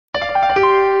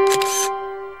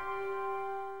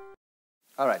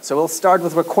All right, so we'll start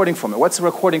with recording format. What's a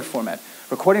recording format?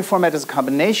 Recording format is a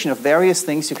combination of various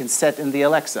things you can set in the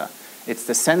Alexa. It's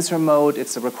the sensor mode,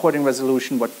 it's the recording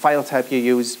resolution, what file type you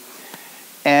use.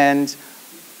 And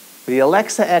the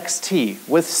Alexa XT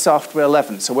with software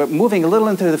 11. So we're moving a little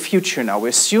into the future now. We're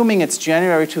assuming it's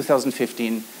January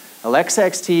 2015. Alexa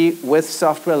XT with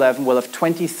software 11 will have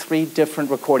 23 different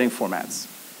recording formats.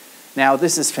 Now,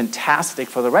 this is fantastic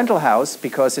for the rental house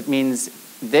because it means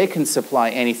they can supply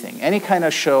anything. Any kind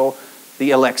of show, the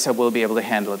Alexa will be able to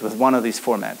handle it with one of these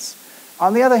formats.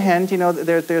 On the other hand, you know,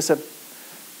 there's a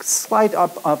slight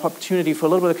opportunity for a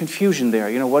little bit of confusion there.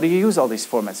 You know, what do you use all these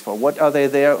formats for? What are they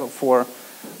there for?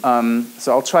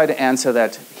 So I'll try to answer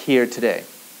that here today.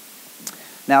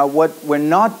 Now, what we're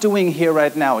not doing here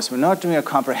right now is we're not doing a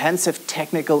comprehensive,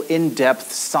 technical,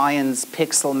 in-depth science,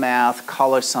 pixel math,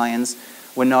 color science.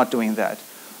 We're not doing that.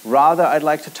 Rather, I'd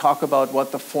like to talk about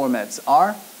what the formats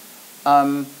are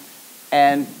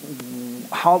and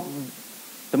how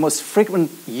the most frequent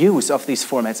use of these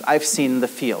formats I've seen in the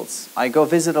fields. I go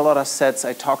visit a lot of sets.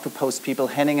 I talk to post people.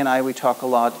 Henning and I, we talk a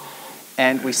lot.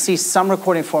 And we see some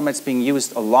recording formats being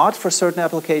used a lot for certain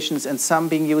applications and some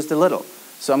being used a little.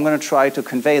 So I'm going to try to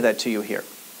convey that to you here.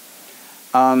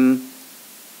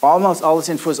 Almost all this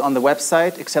info is on the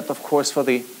website, except, of course, for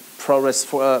the ProRes,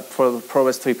 for the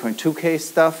ProRes 3.2K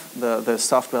stuff, the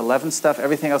software 11 stuff.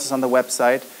 Everything else is on the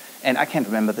website. And I can't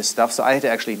remember this stuff, so I had to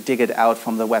actually dig it out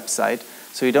from the website.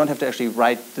 So you don't have to actually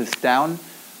write this down.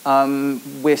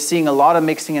 We're seeing a lot of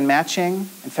mixing and matching.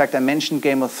 In fact, I mentioned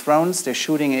Game of Thrones. They're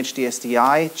shooting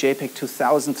HDSDI, JPEG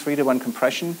 2000, 3:1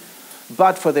 compression.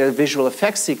 But for their visual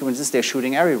effects sequences, they're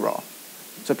shooting ARRI-RAW.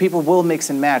 So people will mix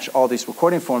and match all these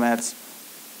recording formats.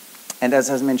 And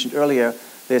as I mentioned earlier,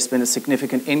 there's been a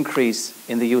significant increase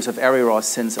in the use of ARRI-RAW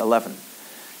since 11.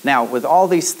 Now, with all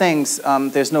these things,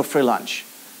 there's no free lunch.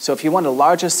 So if you want a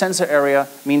larger sensor area,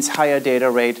 means higher data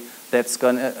rate.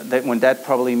 That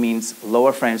probably means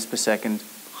lower frames per second,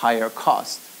 higher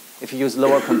cost. If you use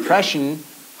lower compression,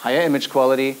 higher image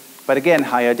quality, but again,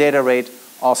 higher data rate,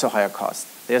 also higher cost.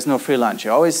 There's no free lunch.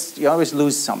 You always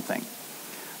lose something.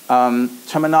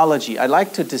 Terminology. I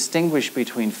like to distinguish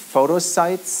between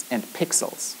photosites and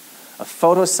pixels. A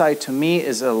photosite to me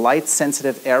is a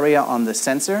light-sensitive area on the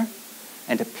sensor,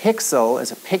 and a pixel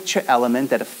is a picture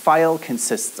element that a file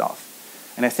consists of.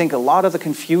 And I think a lot of the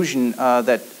confusion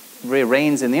that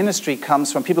reigns in the industry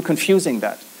comes from people confusing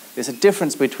that. There's a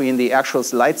difference between the actual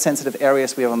light-sensitive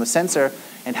areas we have on the sensor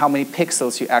and how many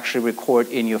pixels you actually record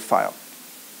in your file.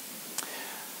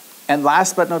 And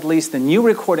last but not least, the new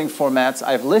recording formats.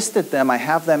 I've listed them. I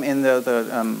have them in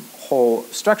the whole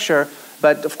structure.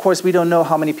 But of course, we don't know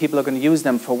how many people are going to use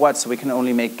them for what, so we can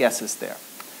only make guesses there.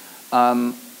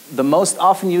 The most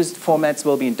often used formats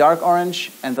will be in dark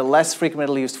orange, and the less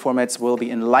frequently used formats will be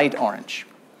in light orange.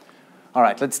 All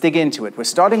right, let's dig into it. We're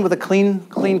starting with a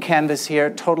clean canvas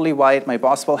here, totally white. My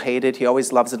boss will hate it. He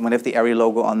always loves it when I have the ARRI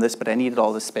logo on this, but I needed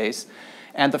all the space.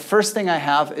 And the first thing I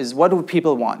have is, what do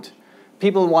people want?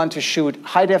 People want to shoot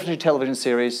high-definition television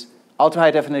series,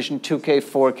 ultra-high definition, 2K,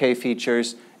 4K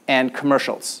features, and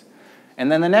commercials.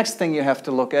 And then the next thing you have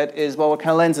to look at is, well, what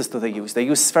kind of lenses do they use? They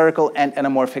use spherical and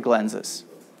anamorphic lenses.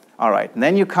 All right, and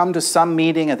then you come to some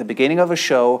meeting at the beginning of a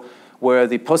show where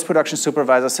the post-production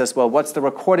supervisor says, well, what's the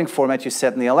recording format you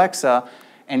set in the Alexa?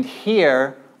 And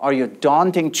here are your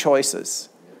daunting choices.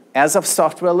 As of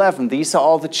software 11, these are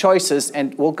all the choices,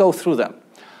 and we'll go through them.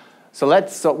 So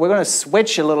we're going to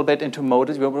switch a little bit into mode.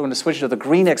 We're going to switch to the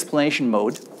green explanation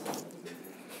mode.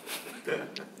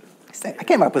 I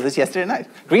came up with this yesterday night.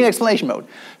 Green explanation mode.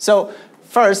 So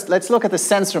first, let's look at the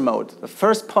sensor mode. The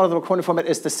first part of the recording format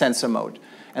is the sensor mode.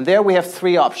 And there we have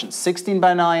three options: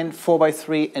 16:9,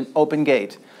 4:3, and open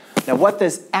gate. Now what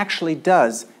this actually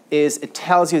does is it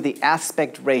tells you the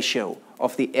aspect ratio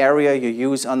of the area you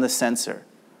use on the sensor.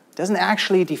 It doesn't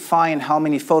actually define how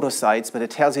many photosites, but it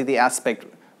tells you the aspect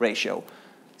ratio.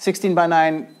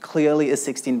 16:9 clearly is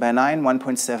 16:9,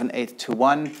 1.78 to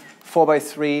 1.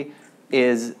 4:3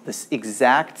 is this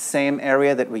exact same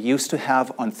area that we used to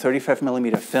have on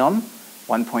 35mm film,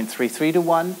 1.33 to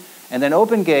 1. And then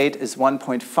open gate is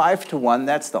 1.5 to 1.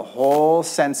 That's the whole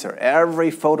sensor.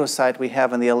 Every photosite we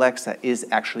have in the Alexa is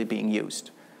actually being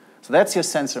used. So that's your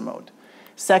sensor mode.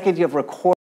 Second, you have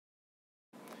recording.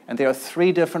 And there are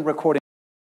three different recording.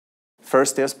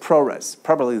 First, there's ProRes,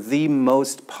 probably the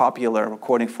most popular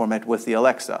recording format with the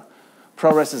Alexa.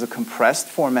 ProRes is a compressed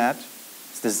format.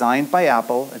 It's designed by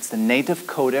Apple. It's the native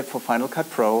codec for Final Cut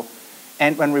Pro.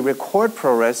 And when we record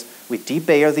ProRes, we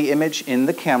debayer the image in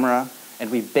the camera, and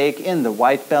we bake in the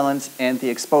white balance and the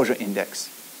exposure index.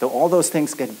 So all those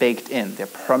things get baked in. They're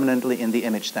permanently in the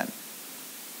image then.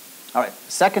 All right,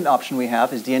 second option we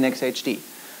have is DNx HD.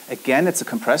 Again, it's a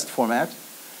compressed format.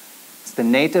 It's the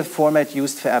native format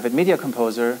used for Avid Media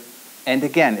Composer. And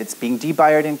again, it's being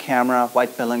debayered in camera.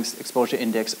 White balance, exposure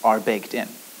index are baked in.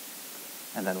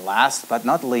 And then last but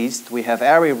not least, we have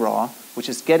ARRI RAW, which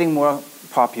is getting more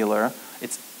popular.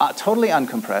 It's totally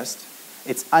uncompressed.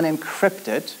 It's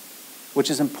unencrypted, which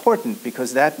is important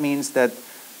because that means that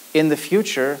in the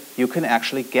future, you can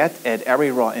actually get at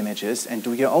ARRI RAW images and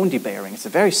do your own debayering. It's a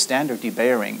very standard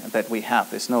debayering that we have.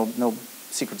 There's no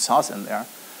secret sauce in there.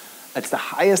 It's the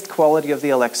highest quality of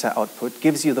the Alexa output,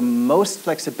 gives you the most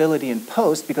flexibility in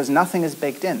post because nothing is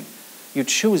baked in. You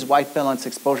choose white balance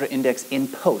exposure index in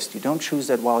post. You don't choose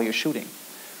that while you're shooting.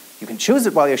 You can choose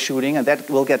it while you're shooting, and that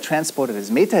will get transported as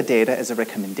metadata, as a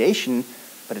recommendation,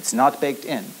 but it's not baked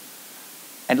in.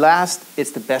 And last,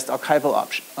 it's the best archival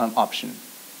option.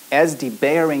 As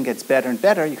debayering gets better and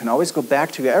better, you can always go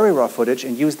back to your ARRI RAW footage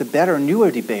and use the better, newer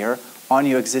debayer on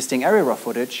your existing ARRI RAW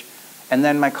footage. And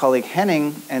then my colleague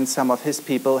Henning and some of his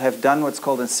people have done what's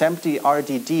called an SEMPTY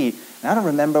RDD. And I don't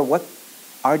remember what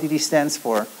RDD stands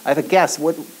for. I have a guess.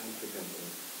 What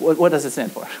does it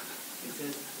stand for? It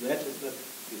says Registered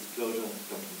Disclosure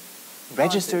Document.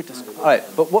 Registered Disclosure. All right,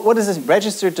 but what is this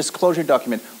Registered Disclosure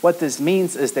Document? What this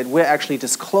means is that we're actually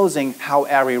disclosing how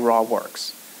ARRI RAW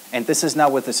works. And this is now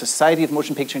with the Society of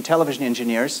Motion Picture and Television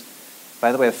Engineers.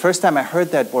 By the way, the first time I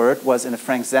heard that word was in a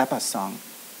Frank Zappa song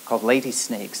called Lady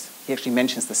Snakes. He actually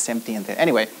mentions the SEMPTY in there.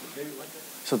 Anyway,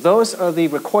 so those are the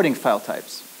recording file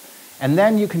types. And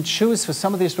then you can choose for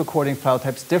some of these recording file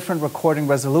types different recording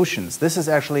resolutions. This is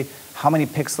actually how many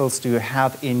pixels do you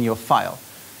have in your file.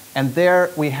 And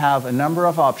there we have a number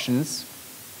of options,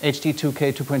 HD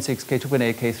 2K, 2.6K,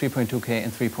 2.8K, 3.2K,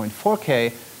 and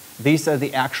 3.4K. These are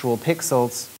the actual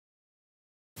pixels,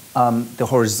 the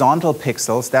horizontal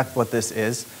pixels, that's what this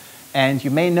is. And you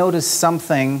may notice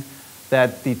something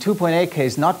that the 2.8K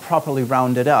is not properly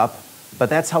rounded up, but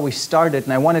that's how we started,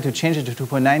 and I wanted to change it to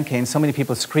 2.9K, and so many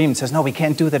people screamed, says, no, we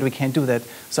can't do that, we can't do that.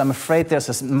 So I'm afraid there's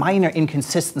this minor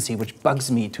inconsistency which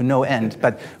bugs me to no end,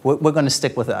 but we're going to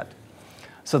stick with that.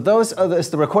 So is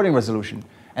the recording resolution.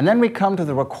 And then we come to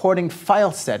the recording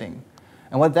file setting.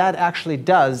 And what that actually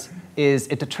does is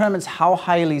it determines how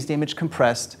highly is the image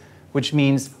compressed, which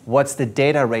means what's the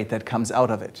data rate that comes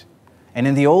out of it. And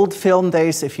in the old film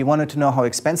days, if you wanted to know how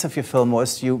expensive your film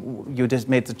was, you just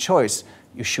made the choice.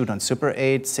 You shoot on Super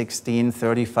 8, 16,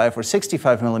 35, or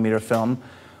 65 millimeter film.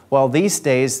 Well, these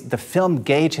days, the film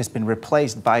gauge has been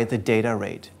replaced by the data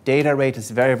rate. Data rate is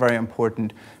very, very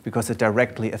important because it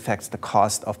directly affects the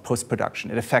cost of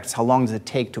post-production. It affects how long does it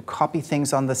take to copy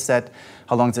things on the set,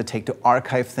 how long does it take to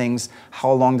archive things,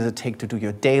 how long does it take to do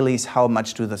your dailies, how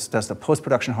much does the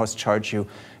post-production house charge you.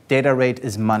 Data rate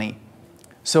is money.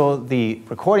 So the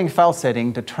recording file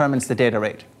setting determines the data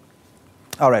rate.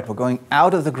 All right, we're going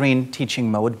out of the green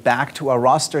teaching mode, back to our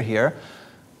roster here.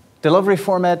 Delivery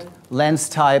format, lens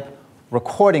type,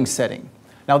 recording setting.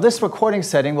 Now this recording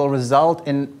setting will result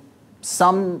in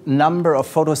some number of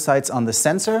photo sites on the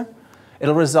sensor.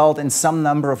 It'll result in some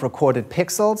number of recorded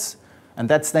pixels, and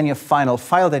that's then your final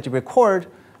file that you record,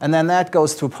 and then that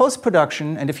goes through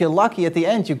post-production, and if you're lucky at the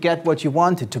end, you get what you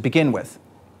wanted to begin with.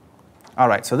 All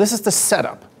right, so this is the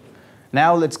setup.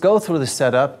 Now let's go through the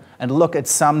setup and look at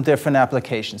some different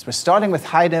applications. We're starting with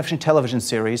high-definition television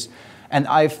series, and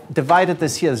I've divided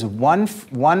this here as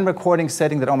one recording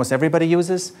setting that almost everybody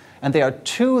uses, and there are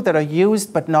two that are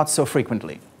used but not so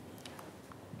frequently.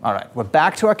 All right, we're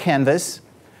back to our canvas,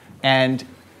 and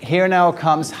here now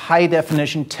comes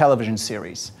high-definition television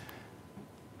series.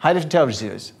 High-definition television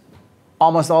series.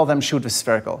 Almost all of them shoot with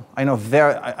spherical. I know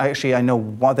there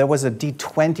was a D20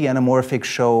 anamorphic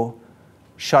show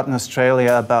shot in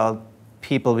Australia about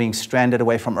people being stranded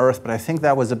away from Earth, but I think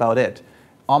that was about it.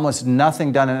 Almost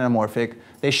nothing done in anamorphic.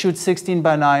 They shoot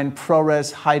 16:9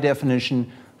 ProRes high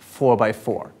definition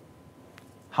 4:4.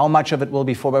 How much of it will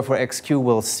be 4:4 XQ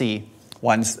we'll see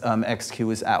once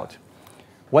XQ is out.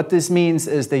 What this means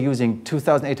is they're using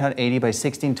 2880 by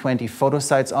 1620 photo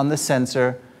sites on the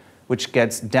sensor, which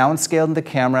gets downscaled in the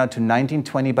camera to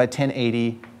 1920 by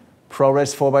 1080.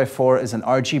 ProRes 4:4 is an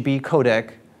RGB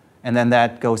codec, and then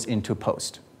that goes into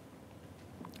post.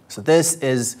 So this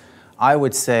is, I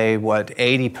would say, what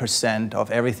 80%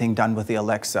 of everything done with the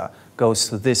Alexa goes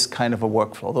through this kind of a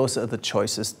workflow. Those are the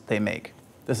choices they make.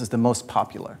 This is the most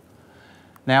popular.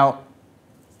 Now,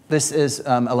 this is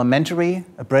Elementary,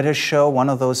 a British show, one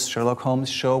of those Sherlock Holmes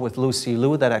show with Lucy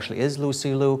Liu. That actually is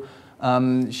Lucy Liu.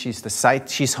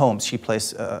 She's Holmes. She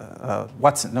plays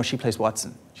Watson. No, she plays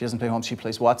Watson. She doesn't play Holmes. She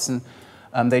plays Watson.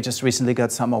 They just recently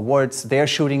got some awards. They're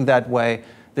shooting that way.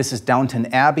 This is Downton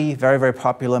Abbey, very, very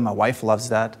popular. My wife loves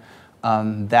that.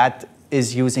 that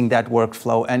is using that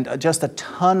workflow. And just a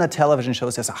ton of television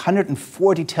shows. There's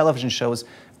 140 television shows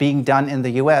being done in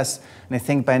the US. And I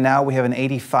think by now we have an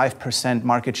 85%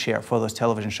 market share for those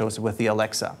television shows with the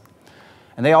Alexa.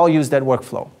 And they all use that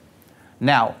workflow.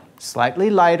 Now, slightly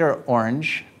lighter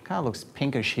orange, kind of looks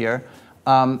pinkish here.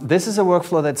 This is a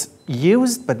workflow that's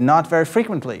used, but not very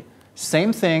frequently.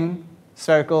 Same thing,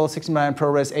 spherical, 16:9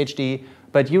 ProRes HD,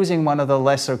 but using one of the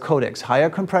lesser codecs, higher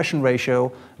compression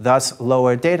ratio, thus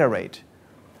lower data rate.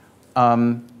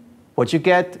 What you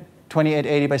get,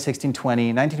 2880 by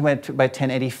 1620, 1920 by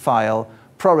 1080 file,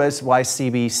 ProRes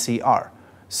YCBCR.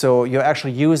 So you're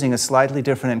actually using a slightly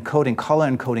different encoding, color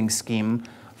encoding scheme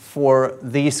for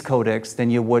these codecs than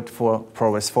you would for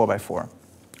ProRes 4x4.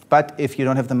 But if you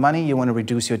don't have the money, you want to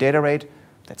reduce your data rate,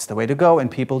 that's the way to go, and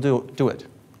people do it.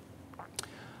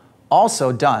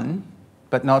 Also done,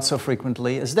 but not so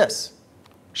frequently, is this.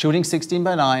 Shooting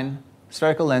 16:9,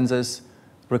 spherical lenses,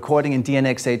 recording in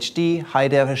DNx HD, high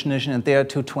definition, and there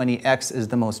 220x is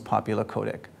the most popular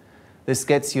codec. This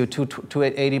gets you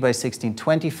 2880 by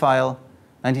 1620 file,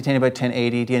 1920 by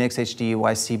 1080, DNx HD,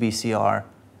 YCBCR,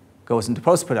 goes into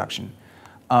post-production.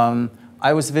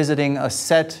 I was visiting a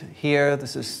set here,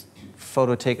 this is a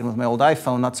photo taken with my old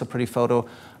iPhone, not so pretty photo,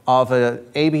 of an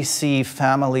ABC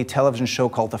family television show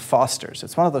called The Fosters.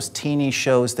 It's one of those teeny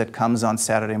shows that comes on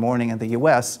Saturday morning in the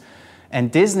US.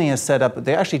 And Disney has set up,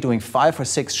 they're actually doing 5 or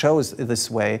 6 shows this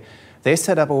way. They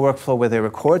set up a workflow where they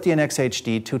record the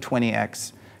NXHD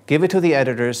 220x, give it to the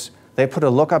editors, they put a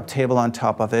lookup table on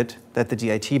top of it that the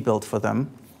DIT built for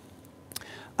them.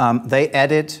 They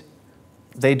edit,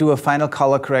 they do a final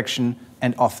color correction,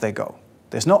 and off they go.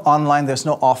 There's no online, there's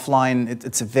no offline.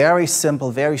 It's a very simple,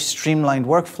 very streamlined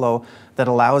workflow that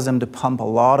allows them to pump a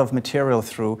lot of material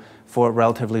through for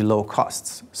relatively low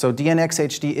costs. So DNx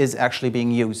HD is actually being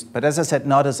used, but as I said,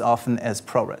 not as often as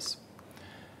ProRes.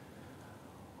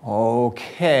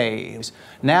 Okay,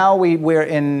 now we're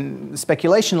in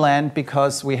speculation land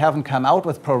because we haven't come out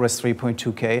with ProRes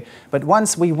 3.2K, but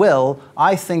once we will,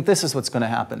 I think this is what's going to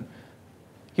happen.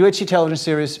 UHD television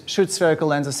series, shoot spherical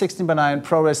lenses, 16:9,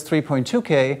 ProRes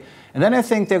 3.2K, and then I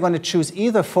think they're going to choose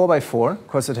either 4x4,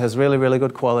 because it has really, really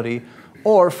good quality,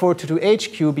 or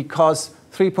 422HQ, because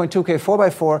 3.2K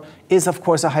 4x4 is, of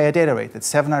course, a higher data rate. It's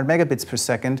 700 megabits per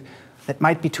second. That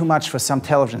might be too much for some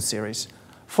television series.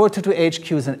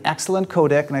 422HQ is an excellent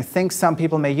codec, and I think some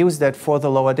people may use that for the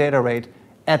lower data rate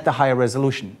at the higher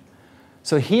resolution.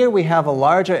 So here we have a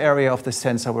larger area of the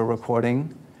sensor we're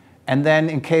recording. And then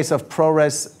in case of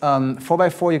ProRes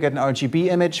 4x4, you get an RGB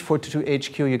image.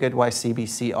 422HQ, you get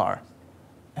YCBCR.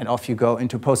 And off you go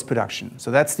into post-production. So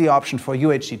that's the option for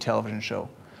UHD television show.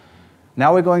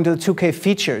 Now we're going to the 2K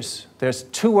features. There's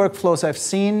 2 workflows I've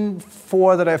seen,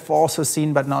 4 that I've also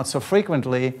seen, but not so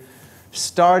frequently.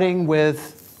 Starting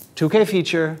with 2K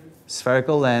feature,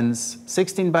 spherical lens,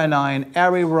 16:9,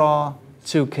 Arri RAW,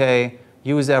 2K,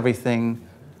 use everything.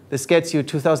 This gets you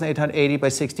 2880 by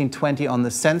 1620 on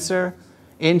the sensor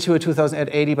into a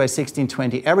 2880 by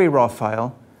 1620 Arri RAW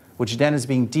file, which then is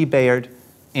being debayered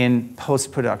in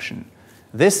post-production.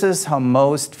 This is how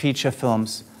most feature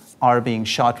films are being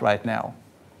shot right now,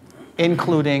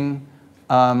 including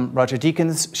Roger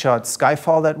Deakins shot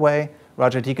Skyfall that way.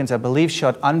 Roger Deakins, I believe,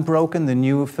 shot Unbroken, the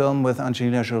new film with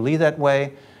Angelina Jolie that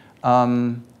way.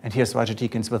 And here's Roger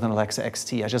Deakins with an Alexa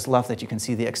XT. I just love that you can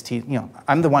see the XT. You know,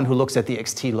 I'm the one who looks at the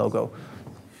XT logo.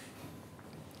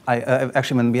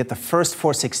 Actually, when we had the first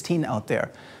 416 out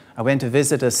there, I went to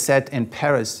visit a set in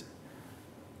Paris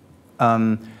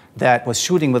that was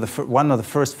shooting with one of the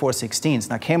first 416s.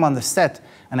 And I came on the set,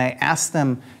 and I asked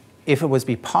them if it would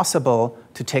be possible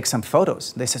to take some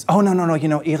photos. They said, oh, no, you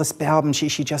know, Iris Berben,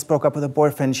 she just broke up with her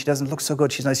boyfriend. She doesn't look so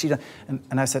good. She's nice.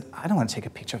 And I said, I don't want to take a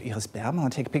picture of Iris Berben. I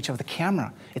want to take a picture of the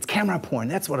camera. It's camera porn.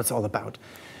 That's what it's all about.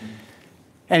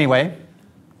 Anyway,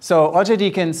 so Roger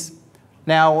Deakins.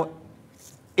 Now,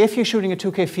 if you're shooting a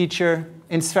 2K feature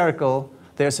in spherical,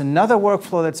 there's another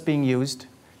workflow that's being used.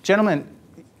 Gentlemen,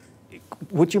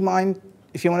 would you mind,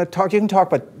 if you want to talk, you can talk,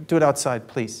 but do it outside,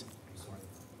 please. Sorry.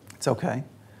 It's okay.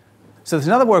 So there's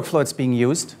another workflow that's being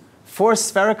used for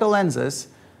spherical lenses.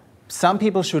 Some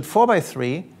people shoot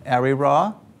 4x3, Arri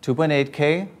RAW,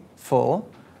 2.8K, full.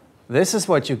 This is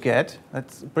what you get.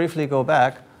 Let's briefly go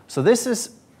back. So this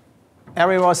is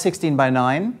Arri RAW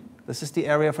 16:9. This is the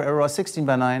area for Arri RAW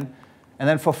 16:9. And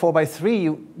then for 4x3,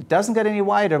 it doesn't get any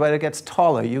wider, but it gets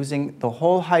taller. Using the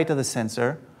whole height of the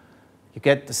sensor, you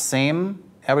get the same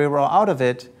Arri RAW out of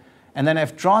it. And then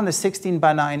I've drawn the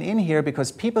 16:9 in here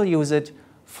because people use it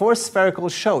for spherical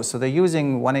shows. So they're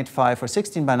using 185 or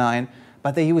 16:9,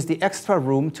 but they use the extra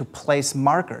room to place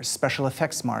markers, special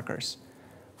effects markers.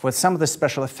 For some of the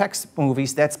special effects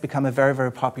movies, that's become a very,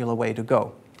 very popular way to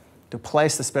go, to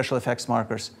place the special effects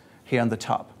markers here on the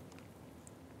top.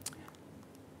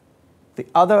 The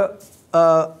other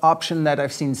option that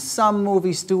I've seen some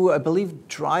movies do, I believe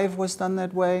Drive was done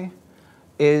that way,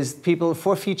 is people,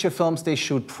 for feature films, they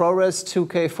shoot ProRes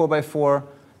 2K 4x4,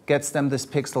 gets them this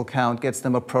pixel count, gets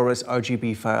them a ProRes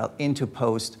RGB file into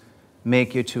post,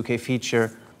 make your 2K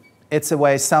feature. It's a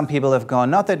way some people have gone,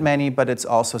 not that many, but it's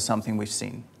also something we've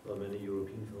seen. Or many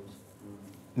European films.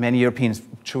 Many Europeans,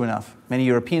 true enough. Many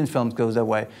European films go that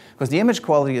way. Because the image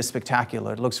quality is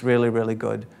spectacular. It looks really, really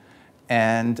good.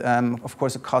 And of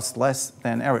course, it costs less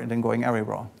than going Arri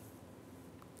RAW.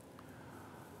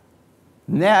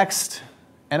 Next,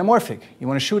 anamorphic. You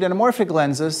want to shoot anamorphic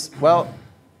lenses? Well,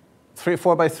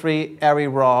 4x3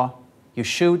 Arri RAW, you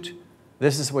shoot.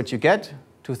 This is what you get,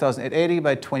 2880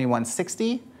 by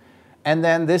 2160. And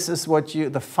then this is what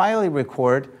the file you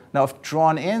record. Now I've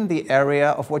drawn in the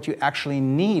area of what you actually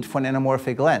need for an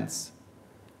anamorphic lens.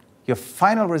 Your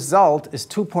final result is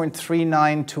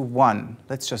 2.39 to 1.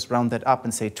 Let's just round that up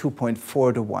and say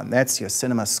 2.4 to 1. That's your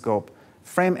CinemaScope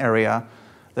frame area.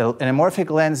 The anamorphic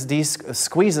lens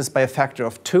squeezes by a factor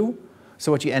of 2.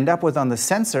 So what you end up with on the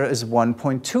sensor is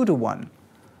 1.2 to 1.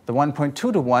 The 1.2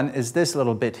 to 1 is this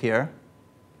little bit here.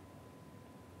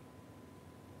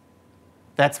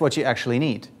 That's what you actually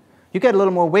need. You get a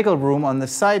little more wiggle room on the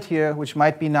side here, which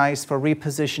might be nice for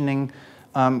repositioning.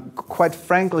 Quite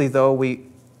frankly, though, we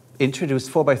introduced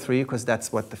 4x3 because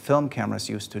that's what the film cameras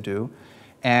used to do.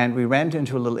 And we ran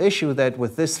into a little issue that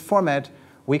with this format,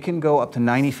 we can go up to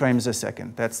 90 frames a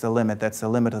second. That's the limit. That's the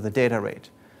limit of the data rate.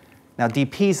 Now,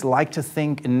 DPs like to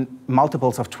think in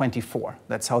multiples of 24.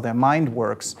 That's how their mind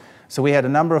works. So we had a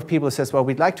number of people who says, well,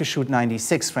 we'd like to shoot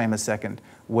 96 frames a second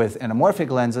with anamorphic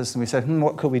lenses. And we said,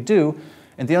 what could we do?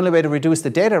 And the only way to reduce the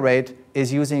data rate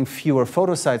is using fewer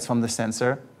photosites from the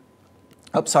sensor.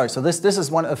 Oh, sorry, so this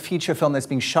is a feature film that's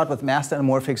being shot with master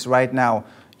anamorphics right now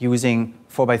using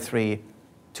 4x3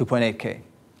 2.8K.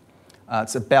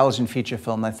 It's a Belgian feature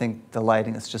film. I think the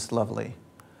lighting is just lovely.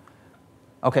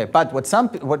 Okay, but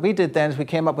what we did then is we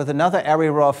came up with another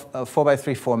Arri RAW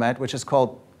 4x3 format, which is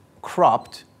called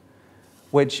cropped,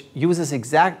 which uses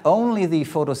only the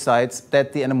photosites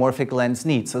that the anamorphic lens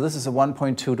needs. So this is a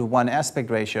 1.2 to 1 aspect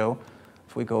ratio.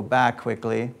 If we go back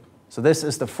quickly, so this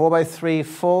is the 4x3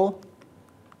 full,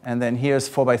 and then here's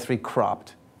 4x3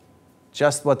 cropped.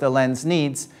 Just what the lens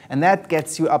needs, and that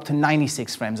gets you up to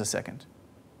 96 frames a second.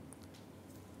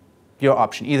 Your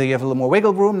option. Either you have a little more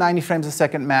wiggle room, 90 frames a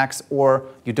second max, or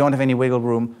you don't have any wiggle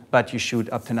room, but you shoot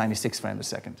up to 96 frames a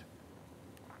second.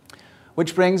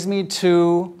 Which brings me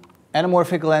to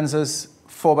anamorphic lenses,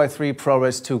 4x3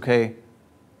 ProRes 2K,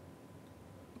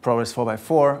 ProRes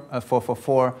 4x4,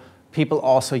 4x4. People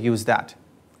also use that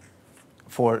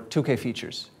for 2K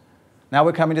features. Now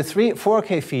we're coming to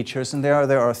 4K features, and there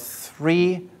are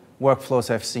 3 workflows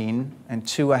I've seen, and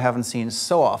 2 I haven't seen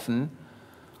so often.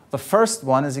 The first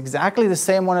one is exactly the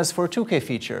same one as for a 2K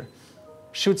feature.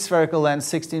 Shoot spherical lens,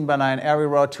 16:9,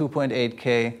 Arri RAW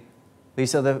 2.8K.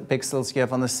 These are the pixels you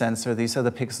have on the sensor. These are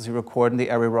the pixels you record in the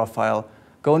Arri RAW file.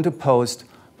 Go into post,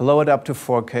 blow it up to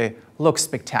 4K. Looks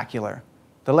spectacular.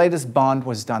 The latest Bond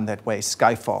was done that way,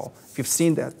 Skyfall. If you've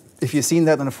seen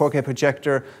that on a 4K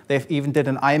projector, they've even did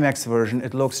an IMAX version.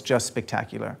 It looks just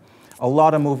spectacular. A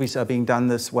lot of movies are being done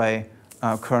this way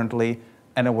currently,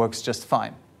 and it works just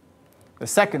fine. The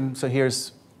second, so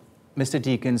here's Mr.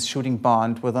 Deakins shooting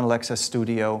Bond with an Alexa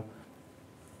Studio.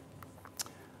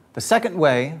 The second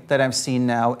way that I've seen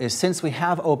now is since we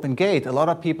have Open Gate, a lot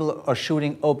of people are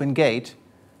shooting Open Gate,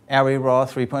 Arri RAW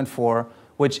 3.4,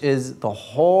 which is the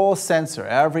whole sensor.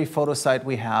 Every photosite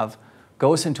we have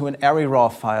goes into an Arri RAW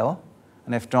file,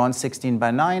 and I've drawn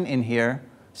 16:9 in here.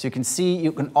 So you can see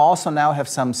you can also now have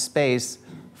some space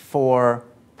for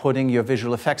putting your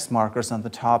visual effects markers on the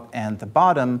top and the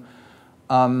bottom.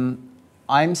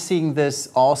 I'm seeing this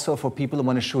also for people who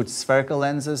want to shoot spherical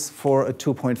lenses for a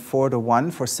 2.4 to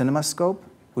 1 for CinemaScope,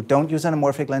 who don't use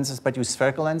anamorphic lenses but use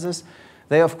spherical lenses.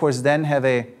 They, of course, then have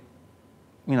a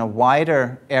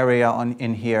wider area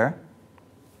in here.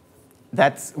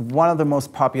 That's one of the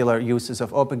most popular uses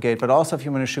of Open Gate, but also if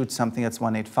you want to shoot something that's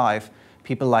 185,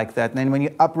 people like that. And then when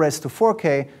you up-res to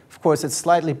 4K, of course, it's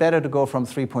slightly better to go from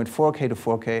 3.4K to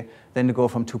 4K than to go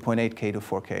from 2.8K to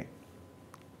 4K.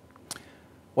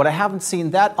 What I haven't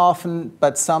seen that often,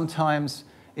 but sometimes,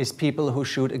 is people who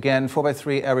shoot, again,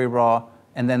 4x3 Arri RAW,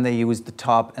 and then they use the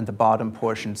top and the bottom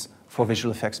portions for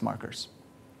visual effects markers.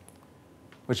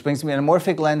 Which brings me to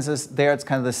anamorphic lenses. There it's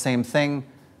kind of the same thing.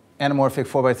 Anamorphic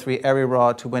 4x3 Arri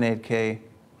RAW 2.8K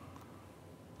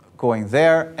going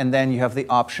there, and then you have the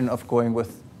option of going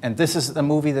with And this is a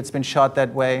movie that's been shot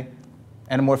that way.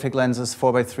 Anamorphic lenses,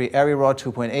 4x3 Arri RAW,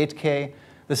 2.8K.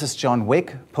 This is John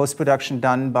Wick, post-production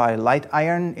done by Light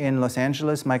Iron in Los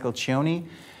Angeles, Michael Cioni.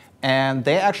 And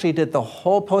they actually did the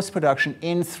whole post-production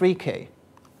in 3K.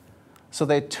 So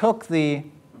they took the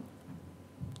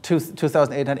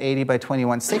 2880 by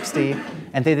 2160,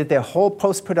 and they did their whole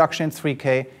post-production in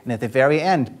 3K, and at the very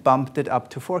end, bumped it up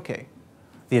to 4K.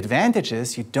 The advantage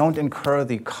is you don't incur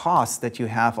the cost that you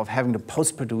have of having to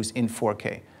post-produce in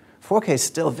 4K. 4K is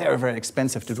still very, very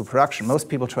expensive to do production. Most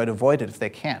people try to avoid it if they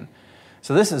can.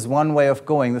 So this is one way of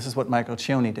going. This is what Michael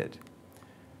Cioni did.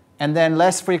 And then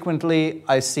less frequently,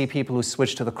 I see people who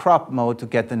switch to the crop mode to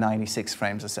get the 96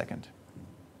 frames a second.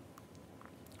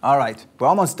 All right, we're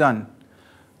almost done.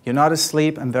 You're not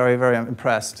asleep. I'm very, very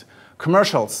impressed.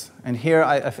 Commercials. And here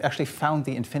I've actually found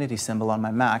the infinity symbol on my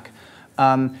Mac.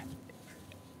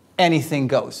 Anything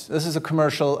goes. This is a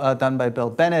commercial done by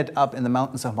Bill Bennett up in the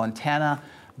mountains of Montana.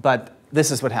 But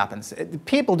this is what happens.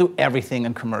 People do everything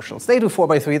in commercials. They do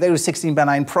 4x3, they do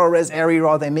 16:9 ProRes, Arri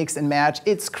RAW, they mix and match.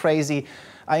 It's crazy.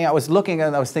 I was looking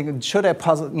and I was thinking, should I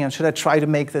should I try to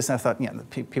make this? And I thought,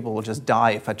 people will just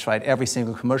die if I tried every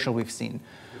single commercial we've seen.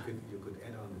 You could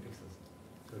add on the pixels.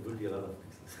 So it would be a lot of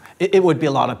pixels. It would be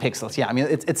a lot of pixels, yeah. I mean,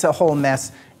 it's a whole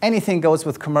mess. Anything goes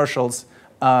with commercials,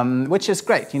 which is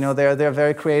great. They're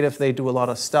very creative. They do a lot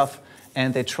of stuff.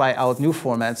 And they try out new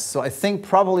formats. So I think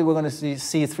probably we're going to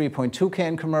see 3.2K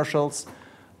in commercials.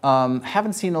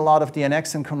 Haven't seen a lot of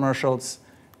DNX in commercials,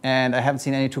 and I haven't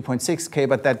seen any 2.6K,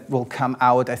 but that will come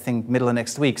out, I think, middle of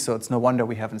next week, so it's no wonder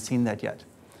we haven't seen that yet.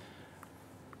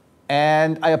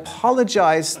 And I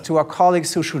apologize to our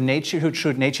colleagues who shoot nature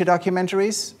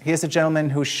documentaries. Here's a gentleman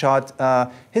who shot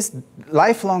his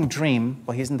lifelong dream.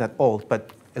 Well, he isn't that old,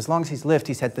 but as long as he's lived,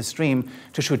 he's had this dream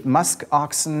to shoot musk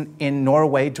oxen in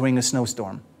Norway during a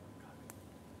snowstorm.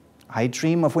 I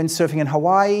dream of windsurfing in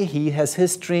Hawaii. He has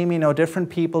his dream. Different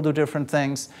people do different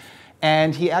things.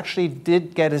 And he actually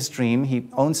did get his dream. He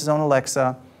owns his own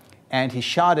Alexa, and he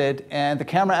shot it, and the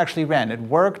camera actually ran. It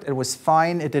worked. It was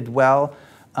fine. It did well.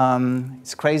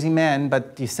 He's a crazy man,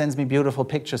 but he sends me beautiful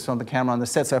pictures from the camera on the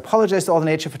set. So I apologize to all the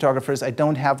nature photographers. I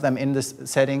don't have them in this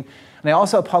setting. And I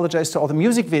also apologize to all the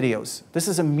music videos. This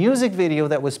is a music video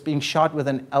that was being shot with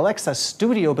an Alexa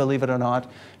studio, believe it or not,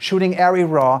 shooting Arri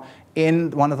RAW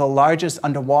in one of the largest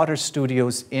underwater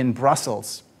studios in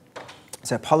Brussels.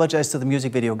 So I apologize to the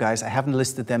music video guys. I haven't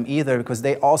listed them either because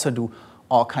they also do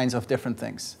all kinds of different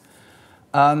things.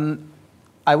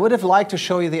 I would have liked to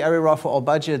show you the Arri RAW for all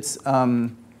budgets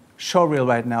showreel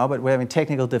right now, but we're having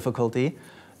technical difficulty.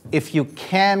 If you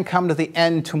can come to the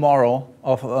end tomorrow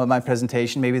of my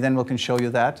presentation, maybe then we can show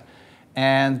you that.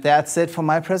 And that's it for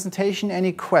my presentation.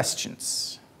 Any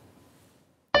questions?